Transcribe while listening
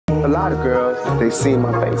A lot of girls, they see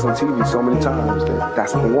my face on TV so many times that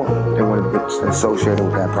that's the one. They want to be associated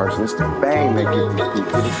with that person. It's the fame that gets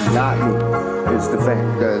me. It's not me. It's the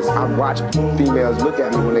fame. Because I watch females look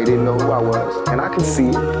at me when they didn't know who I was, and I can see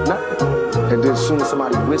it. Nothing. And then as soon as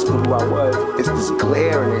somebody whispered who I was, it's this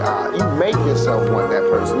glare in the eye. You make yourself want that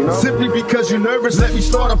person, you know? Simply because you're nervous, let me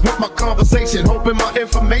start off with my conversation. Hoping my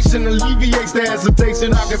information alleviates the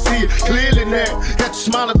hesitation. I can see it clearly now. Got you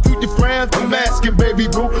smiling through your friends. I'm asking, baby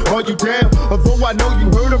boo, are you down? Although I know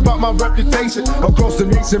you heard about my reputation across the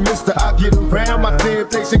nation, mister, I get around. My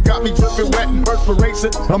temptation got me dripping wet in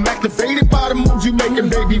perspiration. I'm activated by the moves you making,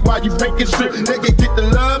 baby. While you making strip, nigga, get the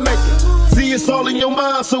love making. See, it's all in your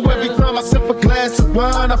mind, so every time I sip a glass of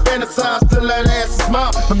wine, I fantasize till that ass is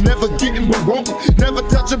mine. I'm never getting what wrong, never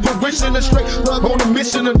touching but wishing a straight plug on a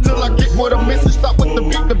mission until I get what I'm missing. Stop with the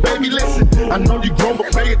beat, the baby, listen. I know you grown,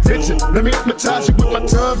 but pay attention. Let me hypnotize you with my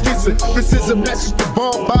tongue kissing. This is a message to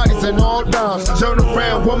all bodies and all dimes. Turn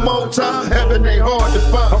around one more time, heaven ain't hard to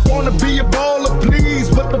find. I wanna be a baller, please,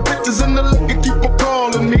 but the bitches in the liquor keep on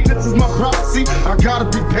calling me. This is my prophecy, I gotta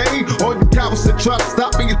be paid. All you cowards that try to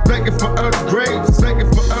stop me is begging for Earth grades, begging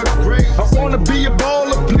for Earth grades. I wanna be a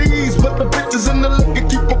baller, please, but the bitches in the liquor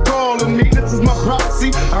keep on calling me. This is my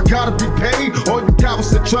prophecy, I gotta be paid. All you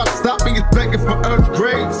cowards that try to stop me is begging for Earth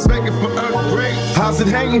grades, begging for Earth grades. How's it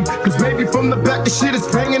hanging? Cause maybe from the back the shit is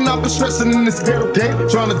banging. I've been stressing in this ghetto game,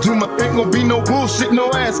 trying to do my thing. Won't be no bullshit,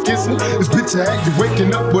 no ass kissing. This bitch had you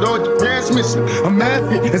waking up with all your parents missing. I'm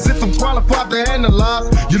happy, as if I'm qualified to analyze.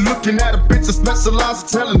 You're looking at a bitch that specializes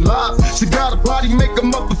in telling lies. She got a body, make a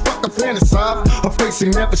motherfucker fantasize. Her face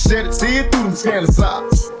ain't never shed a tear through them scandalous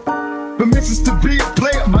eyes. Permissions to be a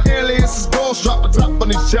player, my alias is balls. Drop a drop on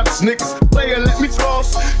these jealous niggas. Player, let me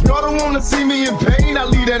floss. Y'all don't wanna see me in pain. I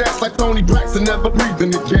leave that ass like Tony Braxton, never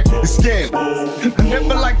breathing again. It's scandalous. I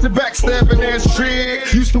never liked the backstabbing ass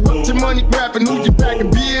trick. Used to watch your money grabbing who you back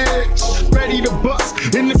and bitch. Ready to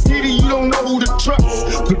bust. In the city, you don't know who to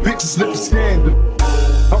trust. The bitches live a scandal.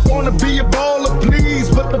 I wanna be a baller, please,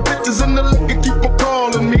 but the bitches in the liquor keep on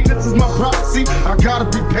calling me. This is my prophecy, I gotta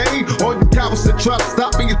be paid. All you cowards that try to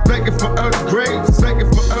stop me is begging for Earth grades, begging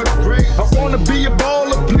for Earth grades. I wanna be a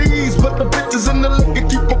baller, please, but the bitches in the liquor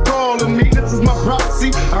keep on calling me. This is my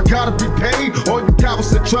prophecy, I gotta be paid. All you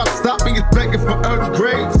cowards that try to stop me is begging for Earth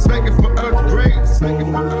grades.